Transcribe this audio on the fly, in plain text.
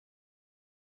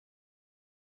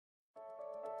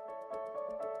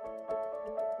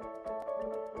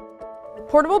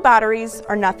Portable batteries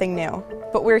are nothing new,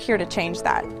 but we're here to change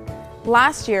that.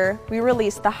 Last year, we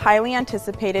released the highly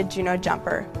anticipated Juno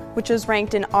Jumper, which was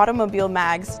ranked in Automobile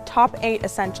Mag's top 8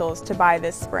 essentials to buy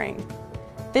this spring.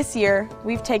 This year,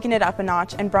 we've taken it up a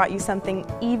notch and brought you something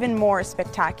even more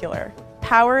spectacular.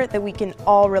 Power that we can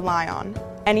all rely on,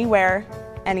 anywhere,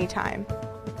 anytime.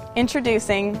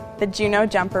 Introducing the Juno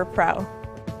Jumper Pro.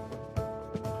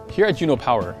 Here at Juno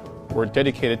Power, we're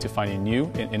dedicated to finding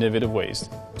new and innovative ways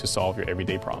to solve your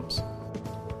everyday problems.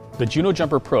 The Juno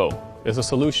Jumper Pro is a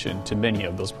solution to many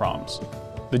of those problems.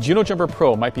 The Juno Jumper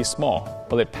Pro might be small,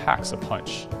 but it packs a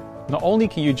punch. Not only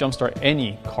can you jumpstart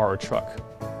any car or truck,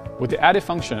 with the added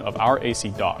function of our AC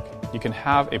dock, you can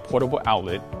have a portable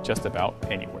outlet just about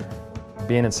anywhere.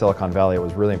 Being in Silicon Valley, it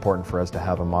was really important for us to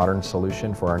have a modern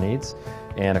solution for our needs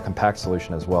and a compact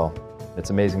solution as well. It's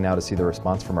amazing now to see the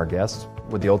response from our guests.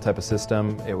 With the old type of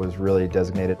system, it was really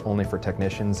designated only for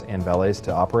technicians and valets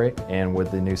to operate. And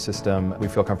with the new system, we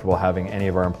feel comfortable having any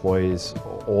of our employees,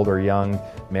 old or young,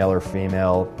 male or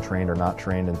female, trained or not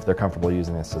trained, and they're comfortable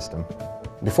using this system.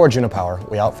 Before Juno Power,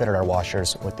 we outfitted our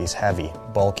washers with these heavy,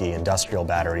 bulky industrial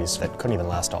batteries that couldn't even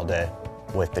last all day.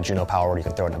 With the Juno Power, you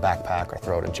can throw it in a backpack or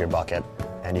throw it into your bucket,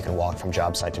 and you can walk from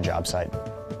job site to job site.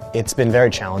 It's been very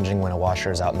challenging when a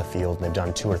washer is out in the field and they've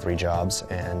done 2 or 3 jobs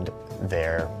and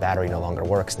their battery no longer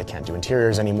works. They can't do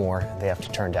interiors anymore. They have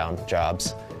to turn down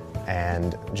jobs.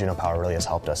 And Juno Power really has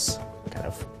helped us kind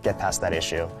of get past that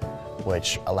issue,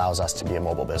 which allows us to be a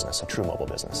mobile business, a true mobile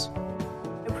business.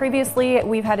 Previously,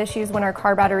 we've had issues when our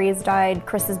car batteries died.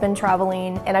 Chris has been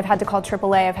traveling, and I've had to call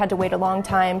AAA. I've had to wait a long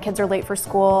time. Kids are late for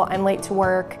school. I'm late to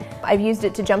work. I've used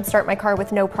it to jumpstart my car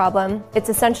with no problem. It's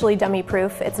essentially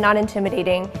dummy-proof. It's not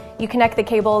intimidating. You connect the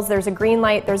cables. There's a green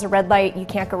light. There's a red light. You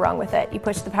can't go wrong with it. You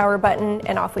push the power button,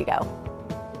 and off we go.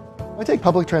 I take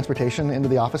public transportation into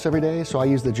the office every day, so I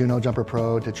use the Juno Jumper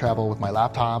Pro to travel with my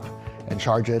laptop and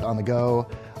charge it on the go.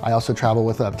 I also travel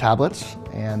with tablets,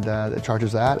 and it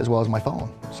charges that as well as my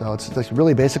phone. So it's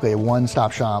really basically a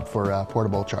one-stop shop for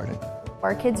portable charging.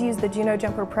 Our kids use the Juno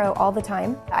Jumper Pro all the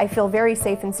time. I feel very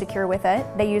safe and secure with it.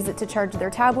 They use it to charge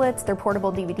their tablets, their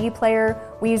portable DVD player.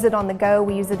 We use it on the go,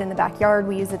 we use it in the backyard,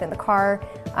 we use it in the car,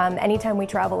 anytime we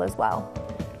travel as well.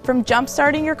 From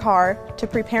jump-starting your car to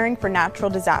preparing for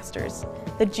natural disasters,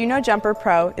 the Juno Jumper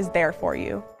Pro is there for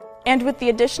you. And with the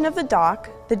addition of the dock,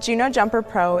 the Juno Jumper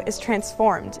Pro is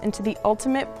transformed into the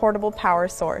ultimate portable power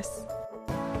source.